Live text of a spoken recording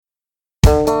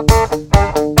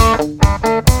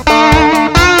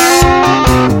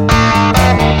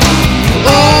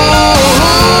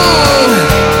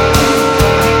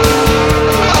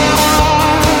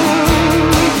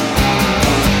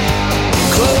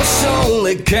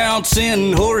Counts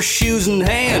in horseshoes and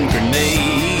hand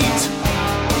grenades.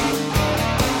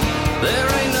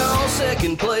 There ain't no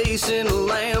second place in a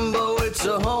Lambo, it's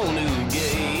a whole new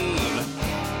game.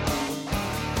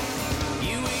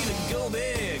 You either go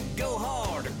big, go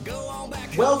hard, or go on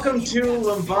back. Welcome to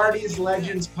Lombardi's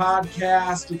Legends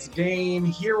Podcast. It's Dane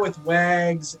here with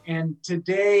Wags, and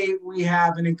today we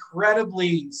have an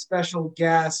incredibly special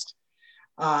guest,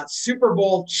 Super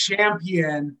Bowl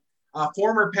champion,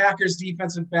 former Packers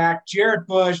defensive back, Jarrett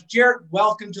Bush. Jarrett,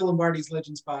 welcome to Lombardi's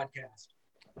Legends Podcast.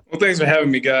 Well, thanks for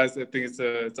having me, guys. I think it's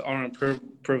an honor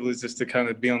and privilege just to kind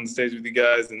of be on the stage with you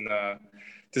guys and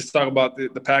just talk about the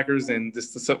Packers and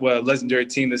just what a legendary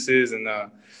team this is. And,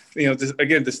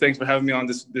 just thanks for having me on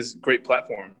this great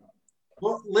platform.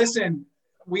 Well, listen,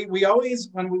 we always,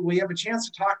 when we have a chance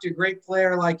to talk to a great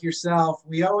player like yourself,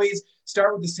 we always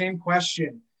start with the same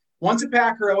question. Once a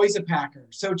Packer, always a Packer.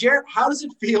 So, Jarrett, how does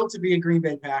it feel to be a Green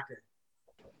Bay Packer?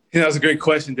 That was a great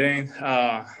question, Dane.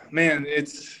 Man,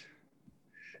 it's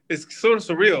sort of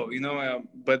surreal,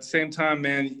 but at the same time,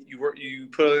 man, you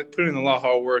put in a lot of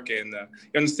hard work and you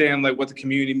understand like what the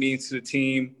community means to the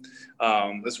team,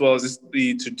 as well as just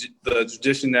the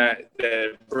tradition that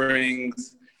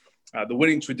brings the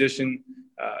winning tradition.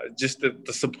 Just the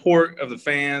support of the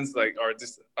fans are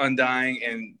just undying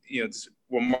and just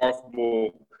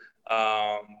remarkable.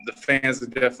 The fans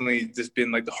have definitely just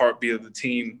been like the heartbeat of the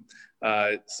team.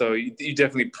 So you're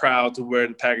definitely proud to wear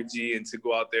the Packer G and to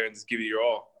go out there and just give it your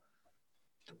all.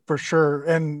 For sure.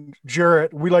 And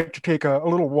Jarrett, we like to take a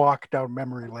little walk down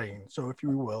memory lane. So if you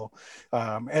will,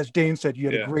 as Dane said, you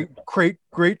had a great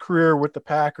career with the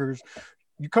Packers.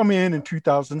 You come in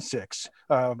 2006.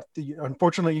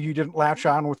 Unfortunately, you didn't latch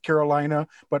on with Carolina,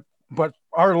 but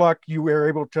our luck, you were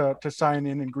able to sign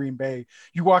in Green Bay.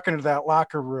 You walk into that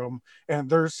locker room, and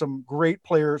there's some great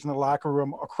players in the locker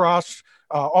room across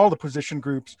all the position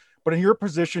groups. But in your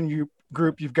position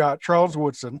group, you've got Charles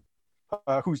Woodson,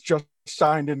 who's just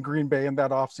signed in Green Bay in that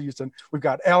offseason. We've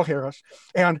got Al Harris,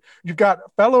 and you've got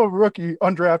fellow rookie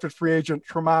undrafted free agent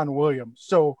Tramon Williams.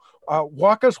 So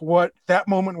walk us what that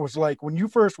moment was like when you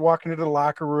first walked into the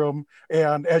locker room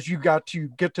and as you got to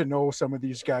get to know some of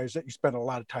these guys that you spent a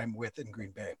lot of time with in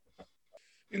Green Bay.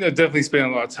 Definitely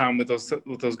spent a lot of time with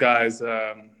those guys,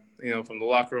 from the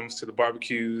locker rooms to the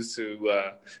barbecues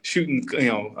to shooting,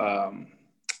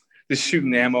 just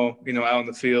shooting ammo, out in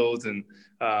the fields. And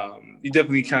you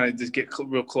definitely kind of just get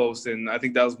real close. And I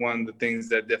think that was one of the things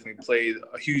that definitely played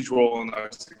a huge role in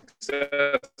our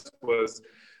success was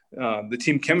the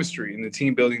team chemistry and the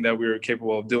team building that we were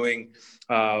capable of doing.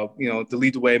 To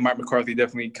lead the way, Mike McCarthy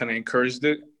definitely kind of encouraged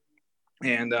it.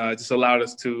 And just allowed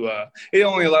us it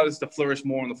only allowed us to flourish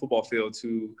more on the football field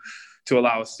to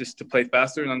allow us just to play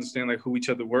faster and understand like who each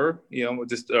other were,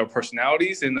 just our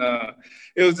personalities. And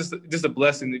it was just a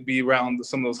blessing to be around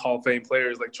some of those Hall of Fame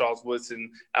players like Charles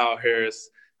Woodson, Al Harris.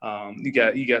 You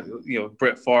got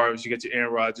Brett Favre, you got your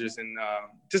Aaron Rodgers, and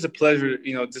just a pleasure,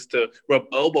 just to rub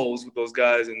elbows with those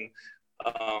guys and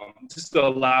just to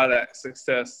allow that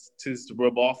success to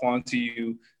rub off onto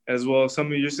you, as well as some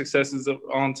of your successes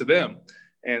onto them,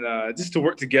 and just to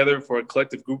work together for a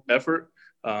collective group effort.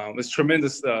 It's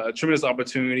tremendous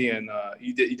opportunity, and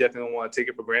you definitely don't want to take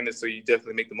it for granted. So you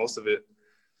definitely make the most of it.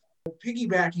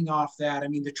 Piggybacking off that,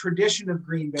 the tradition of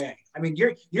Green Bay.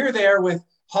 You're there with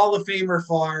Hall of Famer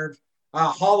Favre,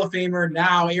 Hall of Famer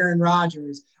now Aaron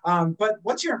Rodgers. But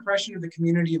what's your impression of the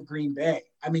community of Green Bay?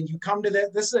 You come to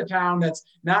this is a town that's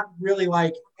not really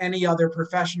like any other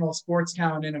professional sports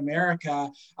town in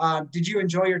America. Did you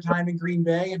enjoy your time in Green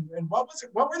Bay? And what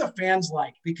were the fans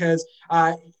like? Because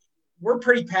we're a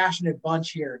pretty passionate bunch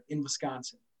here in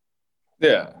Wisconsin.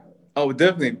 Yeah. Oh,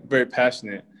 definitely very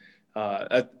passionate.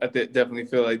 I definitely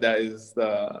feel like that is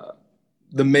the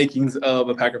makings of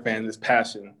a Packer fan is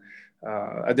passion.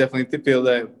 I definitely feel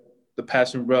that the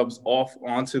passion rubs off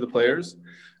onto the players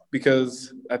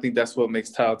because I think that's what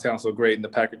makes Titletown so great and the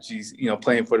Packer G's,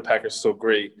 playing for the Packers so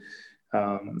great.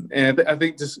 And I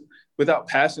think just without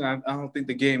passion, I don't think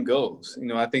the game goes.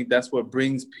 I think that's what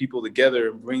brings people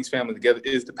together and brings family together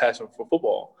is the passion for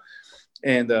football.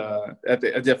 And I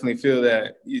definitely feel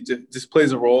that it just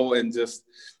plays a role in just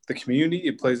the community.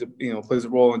 It plays a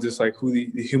role in just like who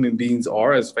the human beings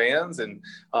are as fans. And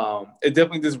it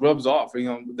definitely just rubs off,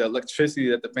 the electricity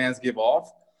that the fans give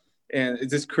off. And it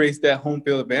just creates that home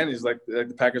field advantage like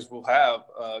the Packers will have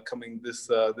coming this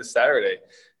Saturday.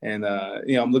 And,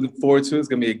 I'm looking forward to it. It's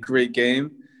going to be a great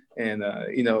game. And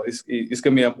it's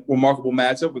going to be a remarkable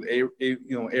matchup with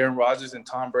Aaron Rodgers and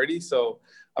Tom Brady. So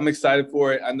I'm excited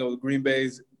for it. I know the Green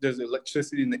Bay's there's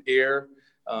electricity in the air.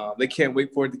 They can't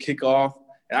wait for it to kick off,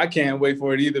 and I can't wait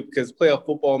for it either because playoff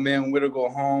football, man, win or go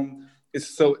home.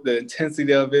 It's so the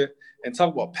intensity of it, and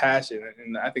talk about passion.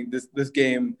 And I think this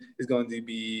game is going to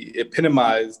be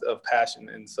epitomized of passion.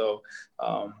 And so,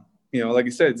 like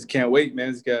you said, just can't wait, man.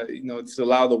 It's got just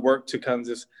allow the work to kind of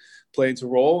just play into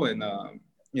role, and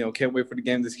can't wait for the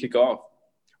game to kick off.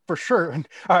 For sure. And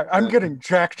I'm getting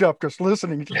jacked up just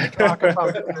listening to you talk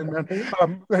about it. Man.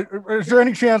 Is there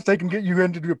any chance they can get you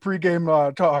in to do a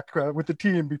pregame talk with the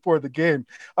team before the game?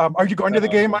 Are you going to the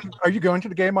game? Are you going to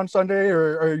the game on Sunday,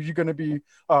 or are you going to be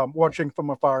watching from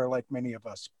afar like many of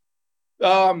us?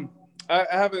 I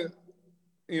haven't,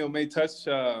 made touch,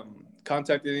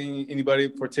 contacted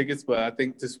anybody for tickets, but I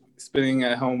think just spending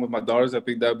at home with my daughters, I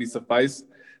think that would be suffice.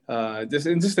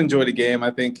 Just enjoy the game.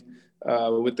 I think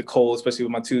with the cold, especially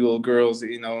with my two little girls,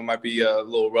 it might be a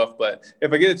little rough. But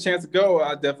if I get a chance to go,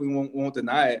 I definitely won't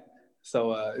deny it.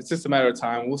 So it's just a matter of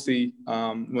time. We'll see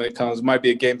when it comes. It might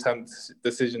be a game time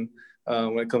decision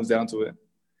when it comes down to it.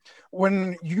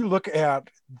 When you look at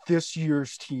this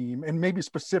year's team, and maybe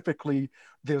specifically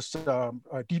this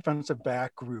defensive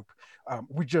back group,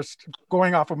 we just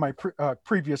going off of my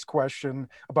previous question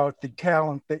about the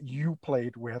talent that you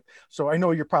played with. So I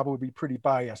know you're probably pretty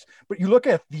biased, but you look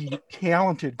at the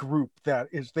talented group that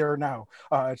is there now.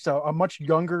 It's a much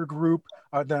younger group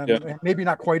than maybe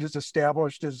not quite as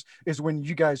established as when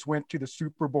you guys went to the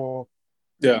Super Bowl.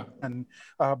 Yeah. And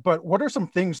but what are some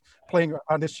things playing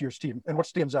on this year's team, and what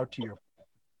stands out to you?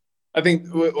 I think,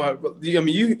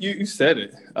 you said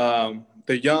it.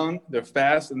 They're young, they're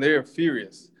fast, and they're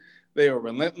furious. They are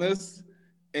relentless,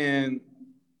 and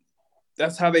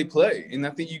that's how they play. And I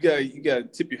think you got to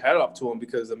tip your hat off to them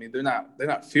because they're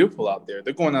not fearful out there.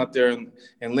 They're going out there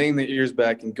and laying their ears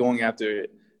back and going after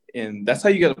it, and that's how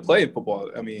you got to play in football.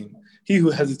 He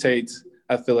who hesitates,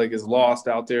 I feel like, is lost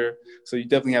out there. So you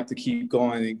definitely have to keep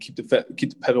going and keep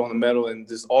the pedal on the metal and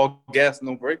just all gas,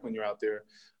 no brake when you're out there.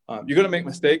 You're going to make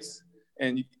mistakes,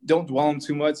 and you don't dwell on them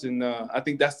too much. And I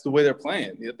think that's the way they're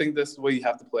playing. I think that's the way you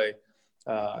have to play.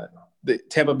 The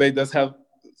Tampa Bay does have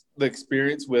the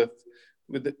experience with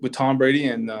Tom Brady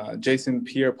and Jason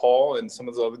Pierre-Paul and some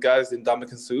of the other guys in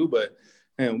Ndamukong Suh, but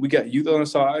we got youth on the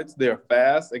sides. They are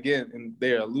fast again, and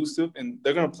they are elusive, and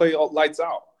they're going to play all lights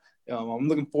out. I'm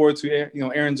looking forward to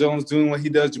Aaron Jones doing what he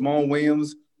does, Jamal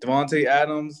Williams, Devontae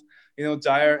Adams,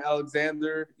 Jair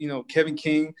Alexander, Kevin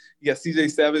King. You got C.J.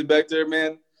 Savage back there,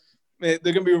 man. Man,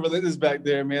 they're going to be relentless back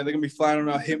there, man. They're going to be flying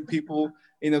around, hitting people,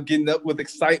 getting up with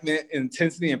excitement and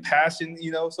intensity and passion,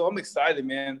 So I'm excited,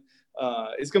 man.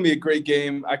 It's going to be a great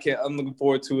game. I'm looking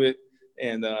forward to it.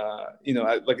 And,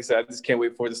 like I said, I just can't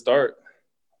wait for it to start.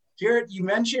 Jarrett, you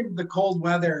mentioned the cold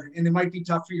weather, and it might be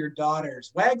tough for your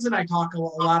daughters. Wags and I talk a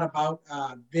lot about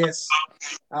this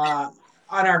on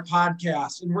our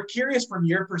podcast, and we're curious from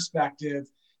your perspective,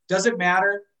 does it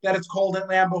matter that it's cold at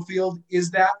Lambeau Field?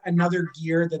 Is that another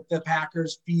gear that the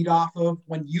Packers feed off of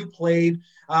when you played?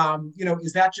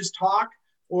 Is that just talk,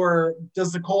 or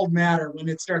does the cold matter when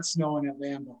it starts snowing at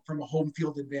Lambeau from a home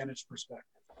field advantage perspective?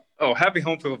 Oh, having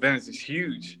home field advantage is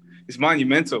huge. It's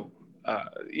monumental.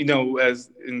 As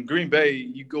in Green Bay,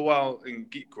 you go out and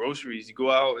get groceries. You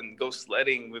go out and go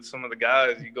sledding with some of the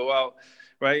guys. You go out,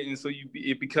 right? And so you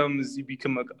become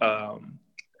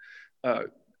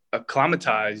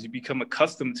acclimatized. You become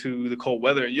accustomed to the cold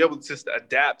weather, and you're able to just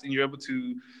adapt, and you're able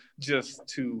to just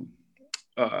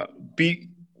be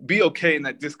okay in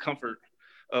that discomfort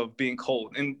of being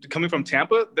cold. And coming from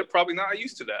Tampa, they're probably not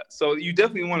used to that. So you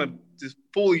definitely want to just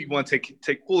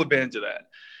take full advantage of that.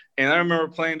 And I remember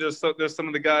playing. There's some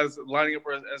of the guys lining up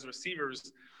as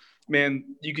receivers.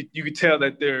 Man, you could tell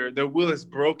that their will is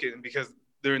broken because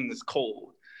they're in this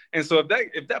cold. And so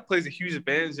if that plays a huge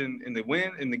advantage in the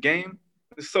win in the game,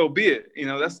 so be it.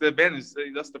 That's the advantage.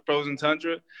 That's the frozen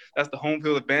tundra. That's the home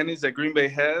field advantage that Green Bay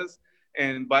has.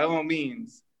 And by all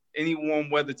means, any warm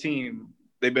weather team,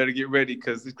 they better get ready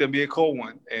because it's going to be a cold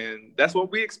one. And that's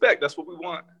what we expect. That's what we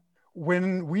want.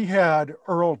 When we had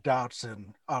Earl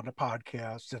Dotson on the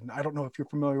podcast, and I don't know if you're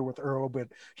familiar with Earl, but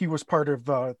he was part of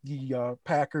the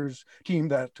Packers team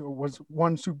that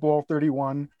won Super Bowl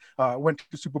 31, went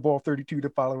to Super Bowl 32 the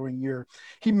following year.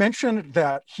 He mentioned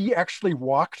that he actually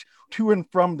walked to and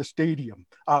from the stadium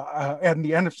and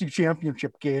the NFC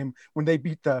Championship game when they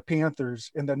beat the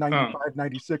Panthers in the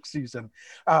 95-96 season.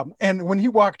 And when he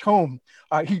walked home,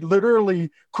 he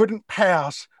literally couldn't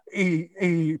pass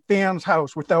a fan's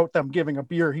house without them giving a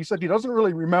beer. He said he doesn't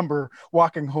really remember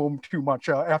walking home too much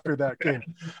after that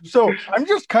game. So I'm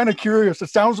just kind of curious.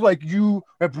 It sounds like you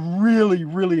have really,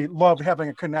 really loved having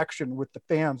a connection with the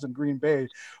fans in Green Bay.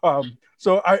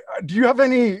 So do you have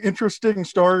any interesting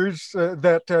stories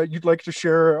that you'd like to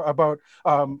share about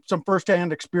some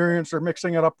firsthand experience or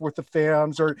mixing it up with the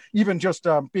fans, or even just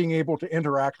being able to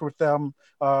interact with them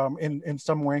in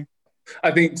some way?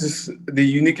 I think just the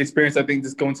unique experience, I think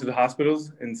just going to the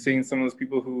hospitals and seeing some of those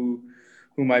people who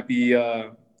might be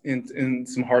in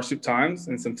some hardship times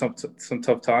and some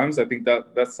tough times. I think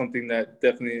that's something that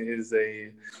definitely is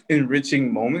a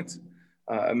enriching moment,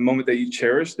 a moment that you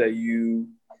cherish, that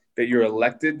you're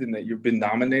elected and that you've been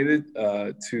nominated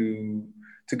to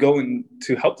go and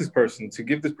to help this person, to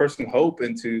give this person hope,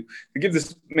 and to give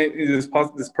this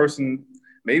person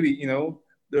maybe,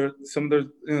 some of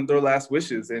their last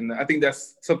wishes. And I think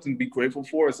that's something to be grateful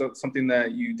for. It's something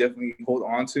that you definitely hold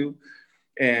on to.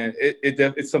 And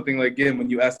it's something like, again, when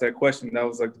you asked that question, that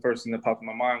was like the first thing that popped in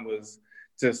my mind was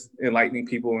just enlightening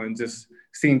people and just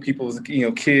seeing people's,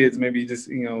 kids, maybe just,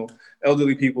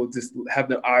 elderly people just have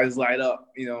their eyes light up,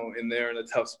 and they're in a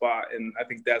tough spot. And I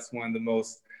think that's one of the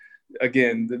most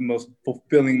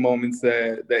fulfilling moments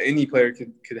that any player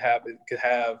could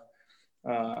have.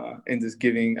 And just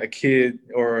giving a kid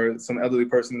or some elderly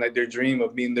person like their dream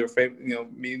of meeting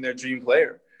their dream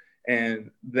player.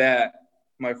 And that,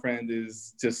 my friend,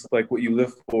 is just like what you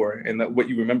live for and what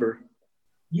you remember.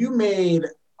 You made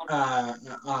a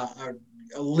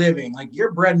living, like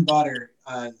your bread and butter,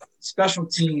 special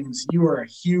teams. You were a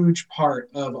huge part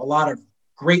of a lot of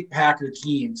great Packer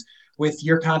teams with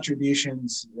your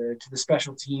contributions to the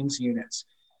special teams units.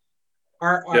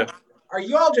 Are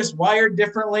you all just wired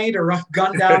differently to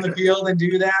gun down the field and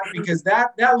do that? Because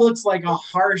that looks like a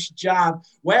harsh job.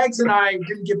 Wags and I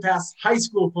didn't get past high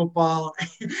school football,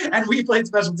 and we played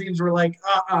special teams. We're like,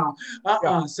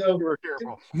 Yeah, so you were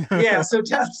careful. yeah.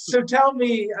 So tell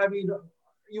me, I mean,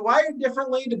 you wired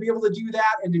differently to be able to do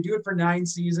that and to do it for 9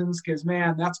 seasons? Because,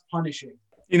 man, that's punishing.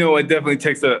 It definitely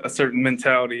takes a certain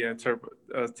mentality and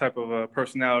a type of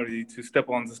personality to step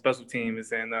on the special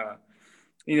teams. And,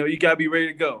 you got to be ready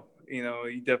to go.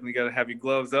 You definitely got to have your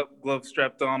gloves up, gloves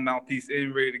strapped on, mouthpiece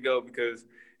in, ready to go. Because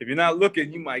if you're not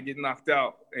looking, you might get knocked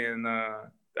out. And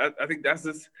I think that's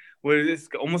just what it is.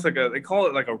 Almost like they call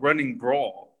it like a running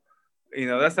brawl.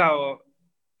 That's how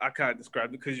I kind of describe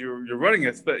it, because you're running,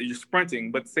 you're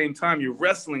sprinting, but at the same time you're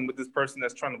wrestling with this person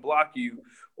that's trying to block you,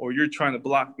 or you're trying to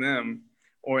block them,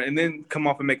 and then come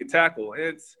off and make a tackle.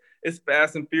 And it's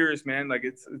fast and furious, man. Like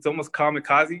it's almost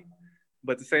kamikaze,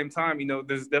 but at the same time,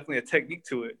 there's definitely a technique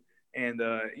to it. And,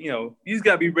 you just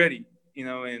got to be ready,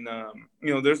 and,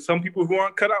 there's some people who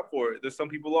aren't cut out for it. There's some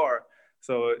people are.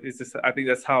 So it's just, I think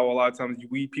that's how a lot of times you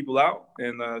weed people out.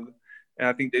 And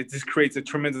I think it just creates a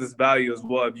tremendous value as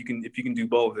well if you can do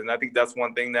both. And I think that's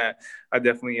one thing that I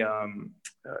definitely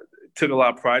took a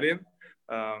lot of pride in.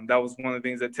 That was one of the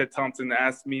things that Ted Thompson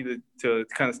asked me to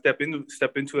kind of step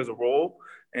into as a role.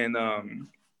 And,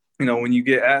 when you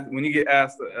get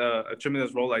asked a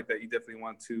tremendous role like that, you definitely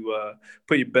want to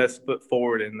put your best foot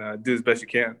forward and do as best you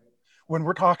can. When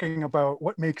we're talking about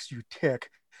what makes you tick,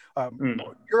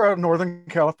 you're a Northern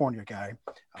California guy.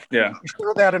 Yeah. You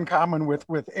share that in common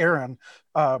with Aaron.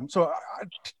 So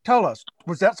tell us,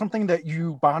 was that something that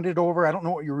you bonded over? I don't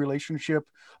know what your relationship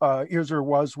is or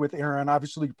was with Aaron.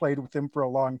 Obviously, you played with him for a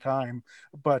long time,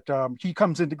 but he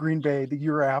comes into Green Bay the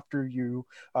year after you.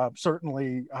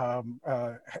 Certainly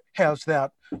has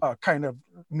that kind of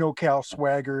no-cal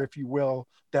swagger, if you will,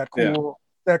 that cool. Yeah.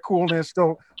 That coolness.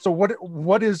 So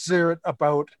what is there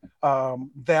about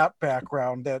that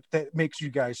background that makes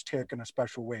you guys tick in a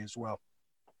special way as well?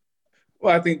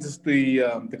 Well, I think just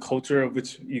the culture of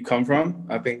which you come from.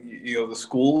 I think the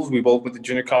schools. We both went to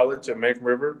junior college, American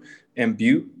River and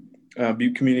Butte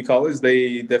Community College.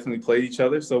 They definitely played each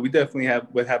other, so we definitely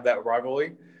would have that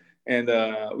rivalry, and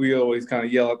we always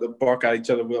kind of bark at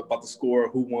each other about the score,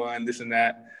 who won, this and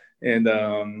that, and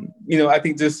I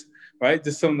think just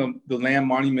some of the land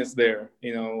monuments there.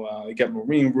 You got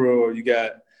Marine World, you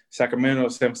got Sacramento,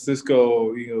 San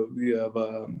Francisco, you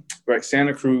have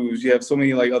Santa Cruz. You have so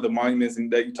many other monuments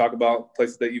that you talk about,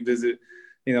 places that you visit,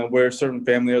 where a certain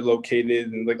family are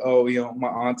located, and my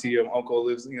auntie or uncle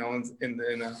lives, in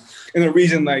a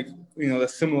region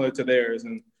that's similar to theirs.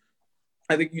 And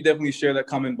I think you definitely share that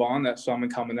common bond, that shaman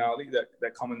commonality,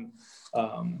 that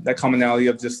commonality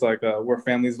of just like where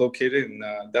family is located, and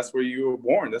that's where you were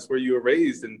born, that's where you were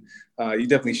raised, and you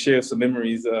definitely share some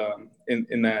memories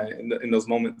in those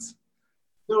moments.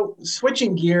 So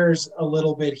switching gears a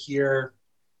little bit here,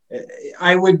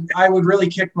 I would really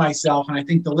kick myself, and I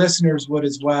think the listeners would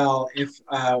as well, if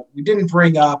we didn't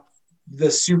bring up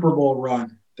the Super Bowl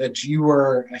run that you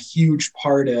were a huge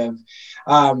part of.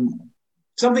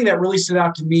 Something that really stood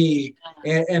out to me,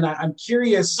 and I'm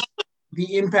curious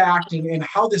the impact and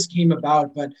how this came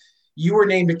about, but you were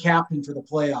named a captain for the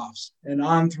playoffs and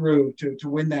on through to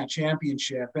win that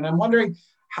championship. And I'm wondering,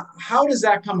 how does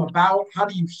that come about? How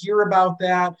do you hear about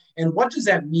that? And what does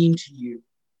that mean to you?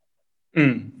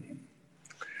 It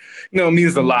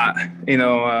means a lot,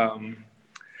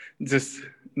 just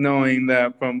knowing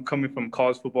that coming from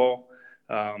college football,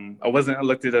 I wasn't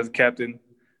elected as a captain,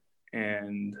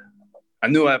 and I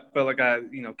knew I felt like I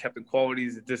had, captain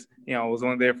qualities. It just, I was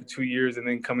only there for 2 years, and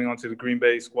then coming onto the Green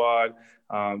Bay squad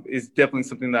is definitely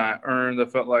something that I earned, I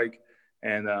felt like.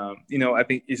 And, I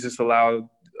think it's just allowed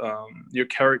your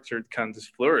character to kind of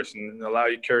just flourish and allow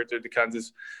your character to kind of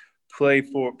just play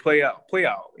out,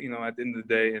 at the end of the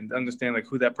day, and understand like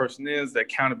who that person is, the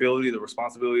accountability, the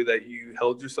responsibility that you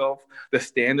held yourself, the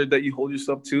standard that you hold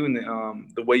yourself to, and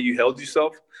the way you held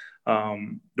yourself,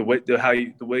 the way how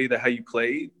you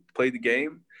played the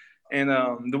game, and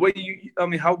the way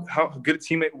how good a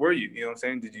teammate were you? You know what I'm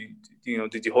saying?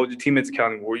 Did you hold your teammates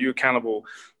accountable? Were you accountable?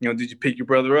 Did you pick your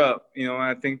brother up?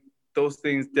 I think those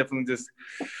things definitely just,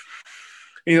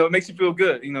 it makes you feel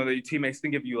good, that your teammates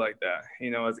think of you like that,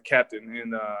 as a captain,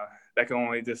 and that can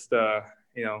only just,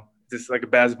 just like a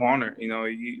badge of honor,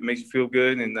 it makes you feel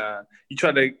good, and you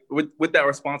try to, with that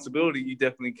responsibility, you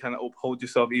definitely kind of uphold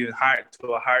yourself even higher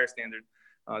to a higher standard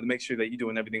to make sure that you're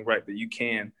doing everything right that you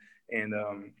can. And,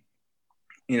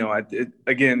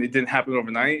 it didn't happen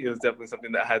overnight. It was definitely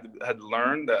something that I had to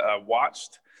learn, that I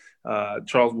watched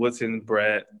Charles Woodson,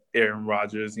 Brett, Aaron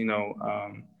Rodgers,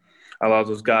 a lot of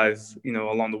those guys,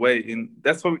 along the way. And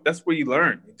that's where you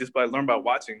learn, just learn by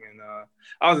watching. And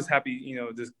I was just happy,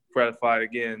 just gratified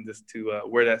again, just to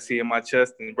wear that C in my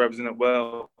chest and represent it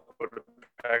well for the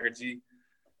Packer G.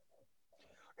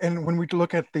 And when we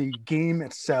look at the game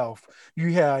itself,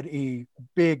 you had a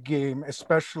big game,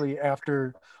 especially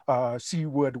after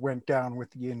Seawood went down with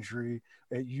the injury.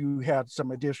 You had some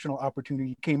additional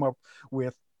opportunity, came up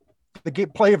with the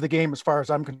play of the game, as far as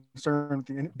I'm concerned,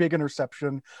 the big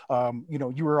interception.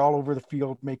 You were all over the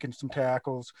field making some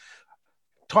tackles.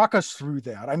 Talk us through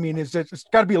that. I mean, it's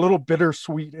got to be a little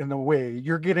bittersweet in a way.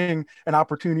 You're getting an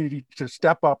opportunity to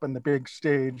step up in the big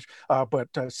stage, but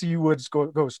Seawoods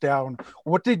goes down.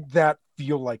 What did that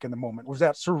feel like in the moment? Was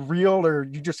that surreal, or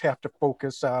you just have to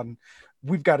focus on,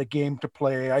 we've got a game to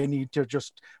play, I need to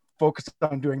just focus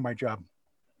on doing my job?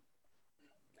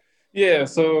 Yeah,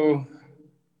 so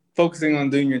focusing on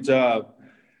doing your job,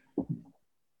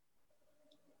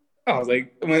 I was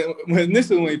like,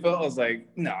 initially when he fell, I was like,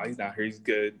 no, he's not here. He's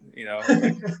good.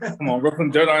 Like, come on, rub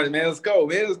some dirt on it, man. Let's go,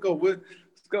 man. Let's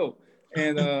go.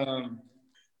 And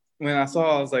when I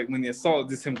was like, when I saw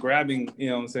just him grabbing,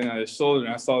 on his shoulder,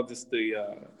 and I saw just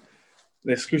the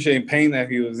excruciating pain that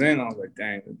he was in, I was like,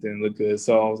 dang, it didn't look good.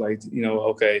 So I was like,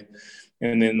 okay.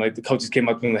 And then like the coaches came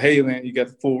up to me like, hey, man, you got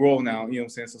the full role now.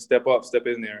 So step up, step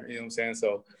in there.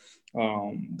 So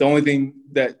the only thing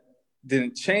that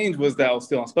didn't change was that I was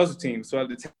still on special teams. So I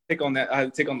had to take on that. I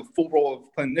had to take on the full role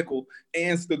of playing nickel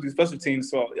and still do special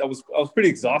teams. So I was pretty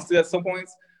exhausted at some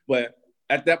points. But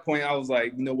at that point, I was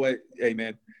like, you know what? Hey,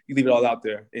 man, you leave it all out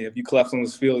there. And if you collapse on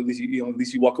this field, at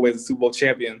least you walk away as a Super Bowl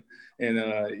champion. And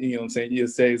you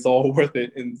say it's all worth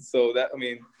it. And so that,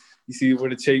 you see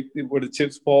where the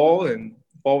chips fall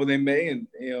where they may, and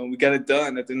we got it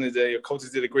done. At the end of the day, our coaches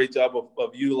did a great job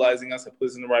of utilizing us and put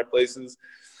us in the right places.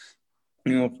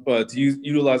 To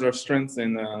utilize our strengths,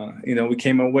 and we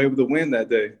came away with a win that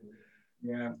day.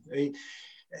 Yeah.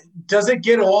 Does it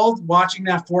get old watching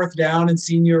that fourth down and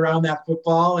seeing you around that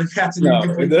football, and that's an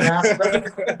incomplete pass?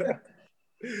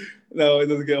 No, it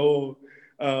doesn't get old.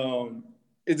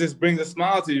 It just brings a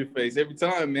smile to your face every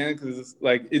time, man, because it's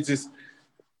like it's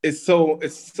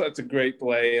such a great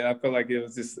play, and I felt like it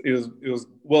was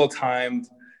well timed.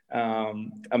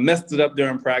 I messed it up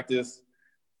during practice.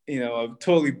 I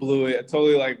totally blew it. I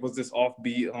totally was just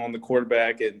offbeat on the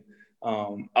quarterback, and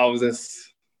I was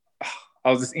just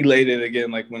elated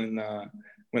again, like when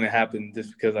it happened,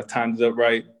 just because I timed it up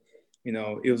right.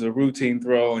 It was a routine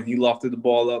throw, and he lofted the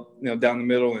ball up, down the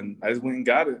middle, and I just went and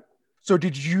got it. So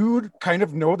did you kind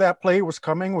of know that play was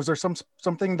coming? Was there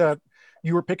something that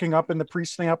you were picking up in the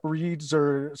pre-snap reads,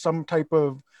 or some type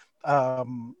of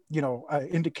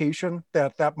indication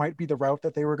that that might be the route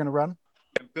that they were going to run?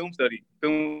 Film study.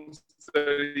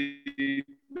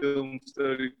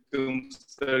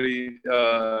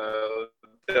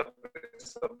 Definitely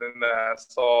something that I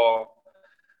saw,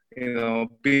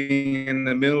 being in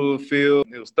the middle of the field.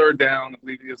 It was third down. I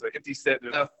believe it was an empty set.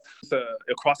 It's a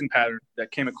crossing pattern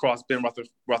that came across Ben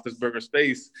Roethlisberger's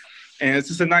face. And it's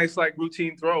just a nice,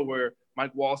 routine throw where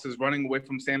Mike Wallace is running away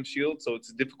from Sam Shields. So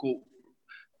it's a difficult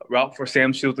route for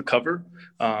Sam Shields to cover,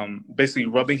 basically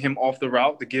rubbing him off the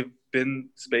route to give Ben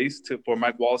space for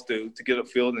Mike Wallace to get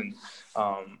upfield and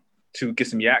to get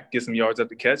some yards at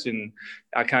the catch. And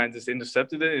I kind of just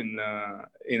intercepted it, and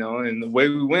and the way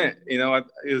we went,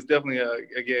 it was definitely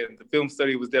again, the film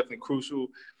study was definitely crucial.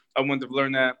 I wanted to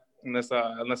learn that unless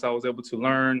I was able to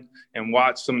learn and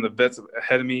watch some of the vets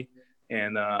ahead of me.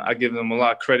 And I give them a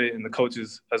lot of credit, and the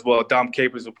coaches as well. Dom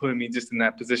Capers for putting me just in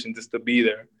that position just to be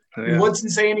there. Yeah. Woodson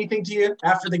say anything to you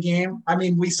after the game? I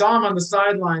mean, we saw him on the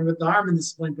sideline with the arm in the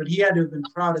splint, but he had to have been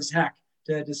proud as heck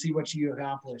to see what you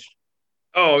accomplished.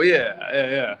 Oh,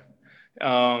 yeah.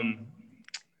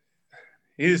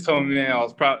 He just told me, man, I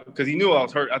was proud because he knew I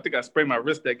was hurt. I think I sprained my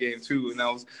wrist that game too, and I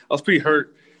was pretty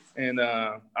hurt. And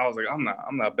I was like, I'm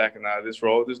not backing out of this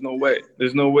role. There's no way in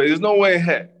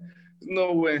heck.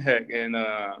 And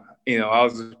I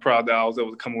was just proud that I was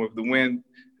able to come away with the win,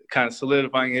 kind of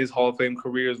solidifying his Hall of Fame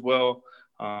career as well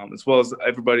as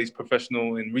everybody's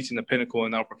professional and reaching the pinnacle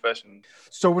in our profession.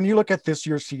 So when you look at this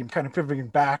year's team, kind of pivoting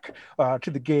back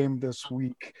to the game this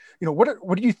week,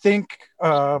 what do you think?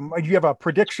 Do you have a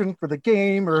prediction for the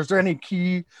game, or is there any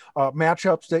key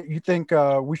matchups that you think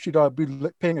we should be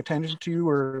paying attention to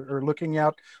or looking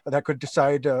at that could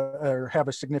decide or have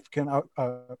a significant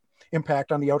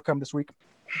impact on the outcome this week?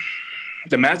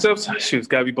 The matchups, it's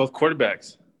got to be both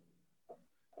quarterbacks.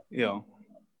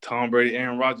 Tom Brady,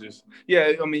 Aaron Rodgers.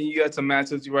 Yeah, I mean, you got some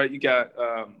matchups, right? You got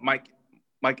Mike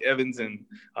Evans and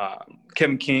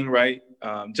Kevin King, right?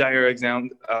 Jair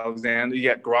Alexander. You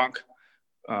got Gronk.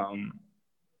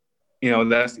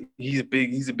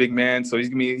 He's a big man, so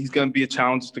he's gonna be a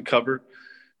challenge to cover.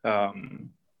 Right?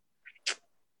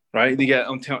 You got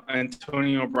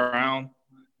Antonio Brown.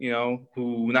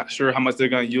 Who not sure how much they're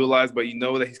going to utilize, but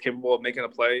that he's capable of making a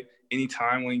play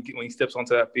anytime when he steps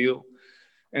onto that field.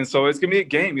 And so it's going to be a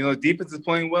game. The defense is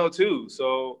playing well too.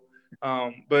 So,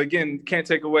 but again, can't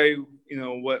take away,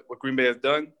 what Green Bay has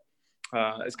done.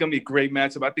 It's going to be a great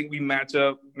matchup. I think we match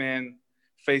up, man,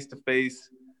 face to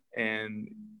face, and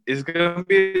it's going to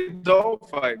be a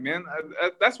dogfight, man.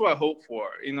 That's what I hope for.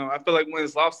 I feel like when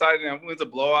it's lopsided and when it's a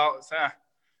blowout, it's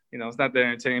not that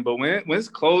entertaining. But when it's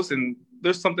close and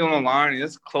there's something on the line and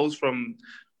it's close from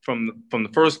the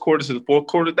first quarter to the fourth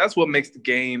quarter, that's what makes the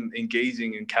game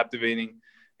engaging and captivating,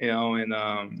 and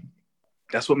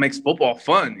that's what makes football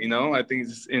fun. I think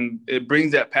it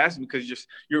brings that passion because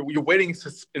you're waiting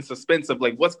in suspense of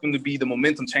what's going to be the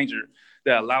momentum changer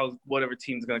that allows whatever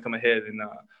team's going to come ahead, and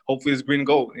hopefully it's green and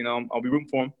gold. I'll be rooting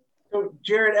for them. So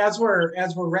Jarrett, as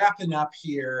we're wrapping up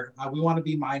here, we want to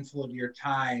be mindful of your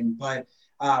time, but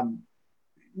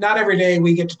not every day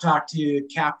we get to talk to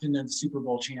captain of the Super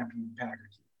Bowl champion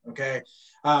Packers. Okay.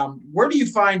 Where do you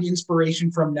find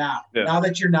inspiration from now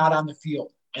that you're not on the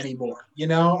field anymore?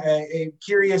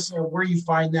 Curious where you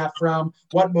find that from,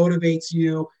 what motivates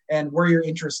you, and where your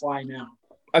interests lie now.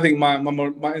 I think my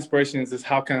inspiration is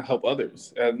how can I help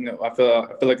others? I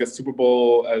feel like a Super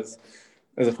Bowl as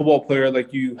a football player,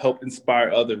 you help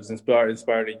inspire others, inspire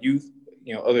the youth,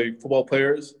 other football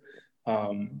players.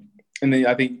 And then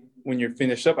I think when you're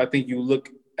finished up, I think you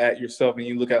look at yourself and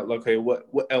you look at, okay, what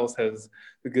else has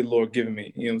the good Lord given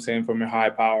me? You know what I'm saying? From your high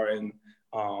power and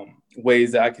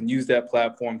ways that I can use that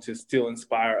platform to still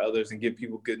inspire others and give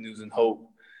people good news and hope.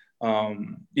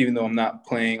 Even though I'm not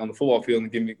playing on the football field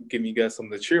and giving you guys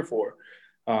something to cheer for.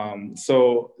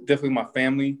 So definitely my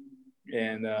family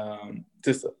and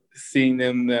just seeing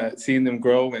them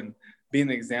grow and being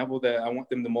an example that I want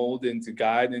them to mold and to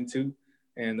guide into.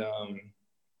 And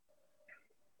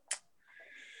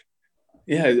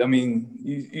I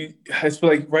mean, I just feel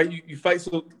like, right, you fight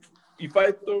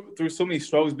through so many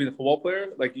struggles being a football player.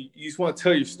 You just want to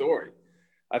tell your story.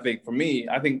 I think for me,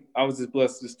 I was just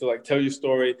blessed just to tell your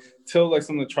story, tell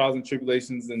some of the trials and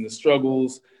tribulations and the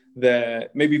struggles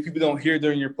that maybe people don't hear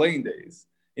during your playing days.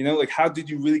 How did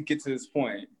you really get to this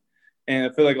point?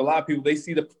 And I feel like a lot of people, they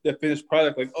see the finished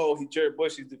product, he's Jarrett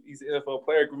Bush, he's an NFL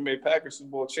player, Green Bay Packers Super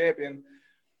Bowl champion.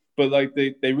 But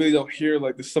they really don't hear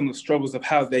some of the struggles of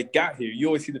how they got here. You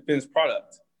always see the finished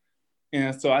product.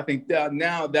 And so I think that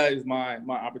now that is my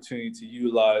opportunity to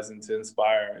utilize and to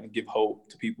inspire and give hope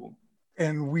to people.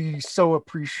 and we so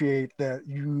appreciate that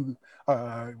you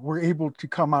were able to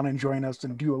come on and join us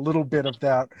and do a little bit of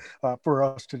that for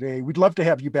us today. We'd love to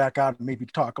have you back on and maybe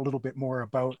talk a little bit more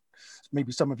about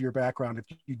maybe some of your background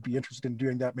if you'd be interested in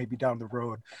doing that maybe down the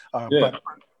road. But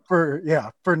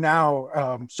for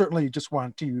now, certainly just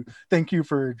want to thank you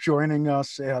for joining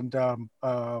us. And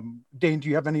Dane, do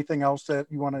you have anything else that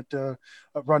you wanted to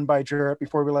run by Jarrett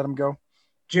before we let him go?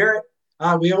 Jarrett,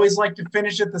 we always like to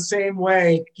finish it the same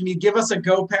way. Can you give us a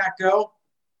go, Pack, go?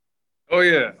 Oh,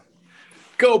 yeah.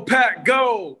 Go, Pack,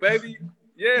 go, baby.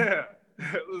 Yeah.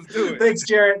 Let's do it. Thanks,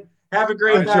 Jarrett. Have a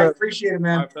great night. Appreciate it,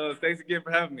 man. All right, fellas. Thanks again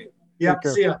for having me. Yep.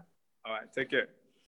 See ya. All right. Take care.